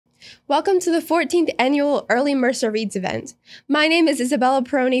Welcome to the 14th annual Early Mercer Reads event. My name is Isabella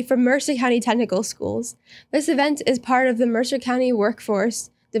from Mercer County Technical Schools. This event is part of the Mercer County Workforce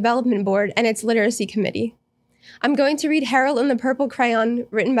Development Board and its Literacy Committee. I'm going to read Harold and the Purple Crayon,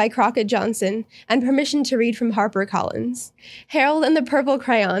 written by Crockett Johnson, and permission to read from HarperCollins. Harold and the Purple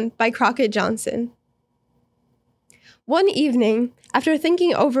Crayon by Crockett Johnson. One evening, after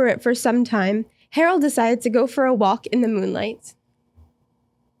thinking over it for some time, Harold decided to go for a walk in the moonlight.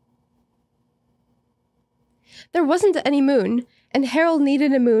 There wasn't any moon, and Harold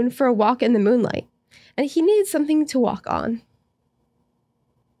needed a moon for a walk in the moonlight, and he needed something to walk on.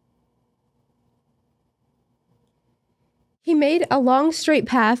 He made a long straight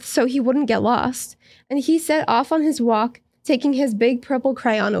path so he wouldn't get lost, and he set off on his walk, taking his big purple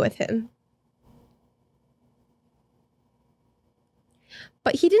crayon with him.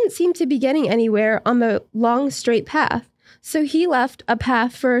 But he didn't seem to be getting anywhere on the long straight path, so he left a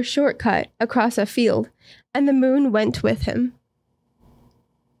path for a shortcut across a field, and the moon went with him.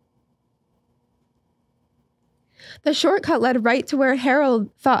 The shortcut led right to where Harold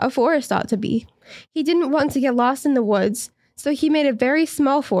thought a forest ought to be. He didn't want to get lost in the woods, so he made a very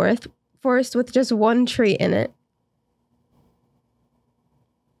small forest with just one tree in it.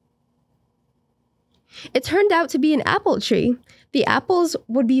 It turned out to be an apple tree. The apples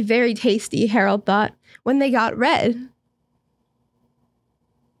would be very tasty, Harold thought, when they got red.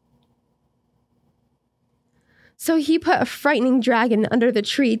 So he put a frightening dragon under the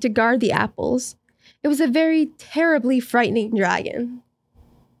tree to guard the apples. It was a very terribly frightening dragon.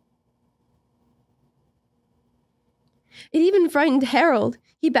 It even frightened Harold.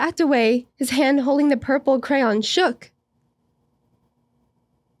 He backed away, his hand holding the purple crayon shook.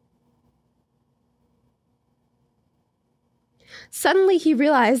 Suddenly he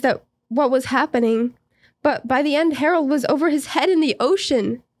realized that what was happening, but by the end Harold was over his head in the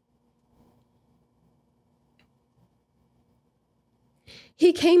ocean.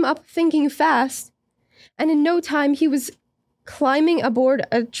 He came up thinking fast, and in no time he was climbing aboard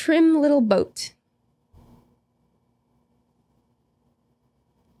a trim little boat.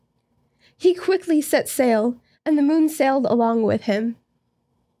 He quickly set sail, and the moon sailed along with him.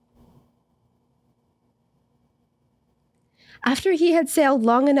 After he had sailed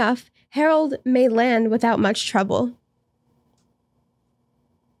long enough, Harold made land without much trouble.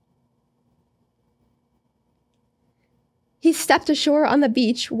 He stepped ashore on the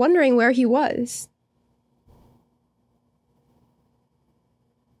beach, wondering where he was.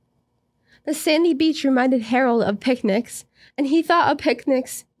 The sandy beach reminded Harold of picnics, and he thought of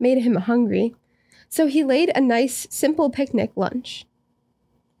picnics made him hungry, so he laid a nice, simple picnic lunch.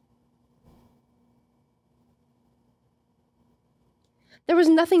 There was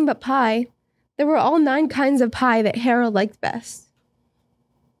nothing but pie. There were all 9 kinds of pie that Harold liked best.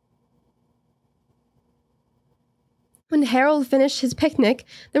 When Harold finished his picnic,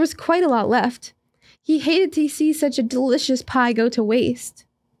 there was quite a lot left. He hated to see such a delicious pie go to waste.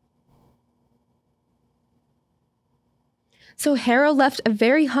 So Harold left a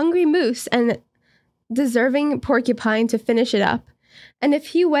very hungry moose and deserving porcupine to finish it up. And if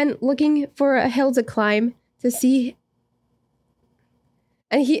he went looking for a hill to climb to see,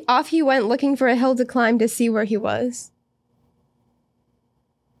 off he went looking for a hill to climb to see where he was.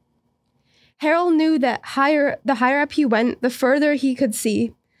 Harold knew that the higher up he went, the further he could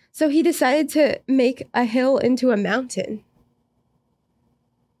see, so he decided to make a hill into a mountain.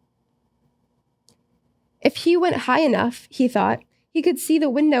 If he went high enough, he thought, he could see the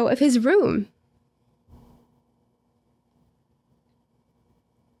window of his room.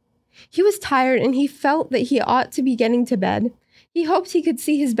 He was tired and he felt that he ought to be getting to bed. He hoped he could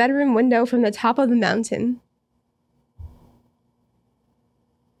see his bedroom window from the top of the mountain.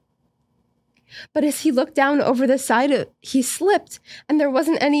 But as he looked down over the side, he slipped, and there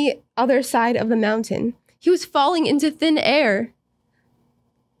wasn't any other side of the mountain. He was falling into thin air.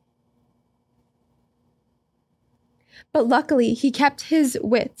 But luckily, he kept his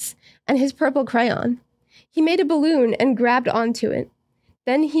wits and his purple crayon. He made a balloon and grabbed onto it.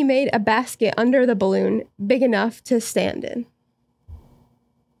 Then he made a basket under the balloon, big enough to stand in.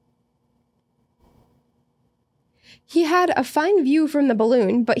 He had a fine view from the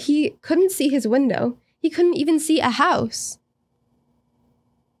balloon, but he couldn't see his window. He couldn't even see a house.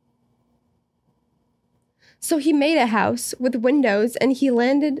 So he made a house with windows, and he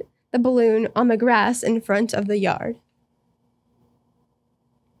landed the balloon on the grass in front of the yard.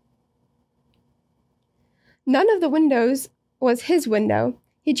 None of the windows was his window.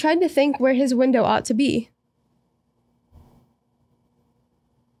 He tried to think where his window ought to be.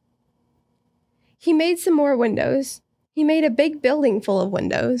 He made some more windows. He made a big building full of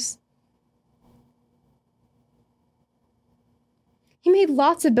windows. He made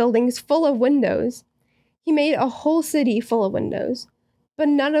lots of buildings full of windows. He made a whole city full of windows. But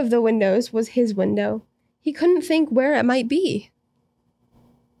none of the windows was his window. He couldn't think where it might be.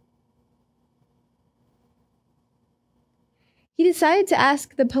 He decided to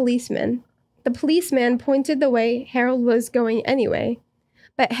ask the policeman. The policeman pointed the way Harold was going anyway,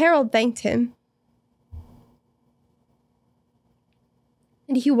 but Harold thanked him.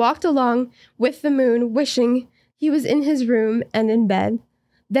 And he walked along with the moon, wishing he was in his room and in bed.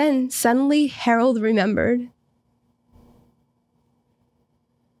 Then suddenly Harold remembered.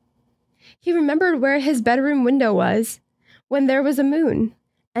 He remembered where his bedroom window was when there was a moon,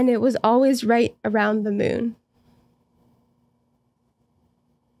 and it was always right around the moon.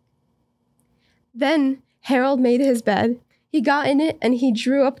 Then Harold made his bed. He got in it and he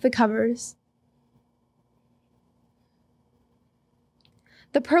drew up the covers.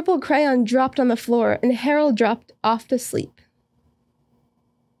 The purple crayon dropped on the floor and Harold dropped off to sleep.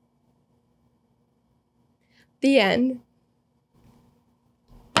 The end.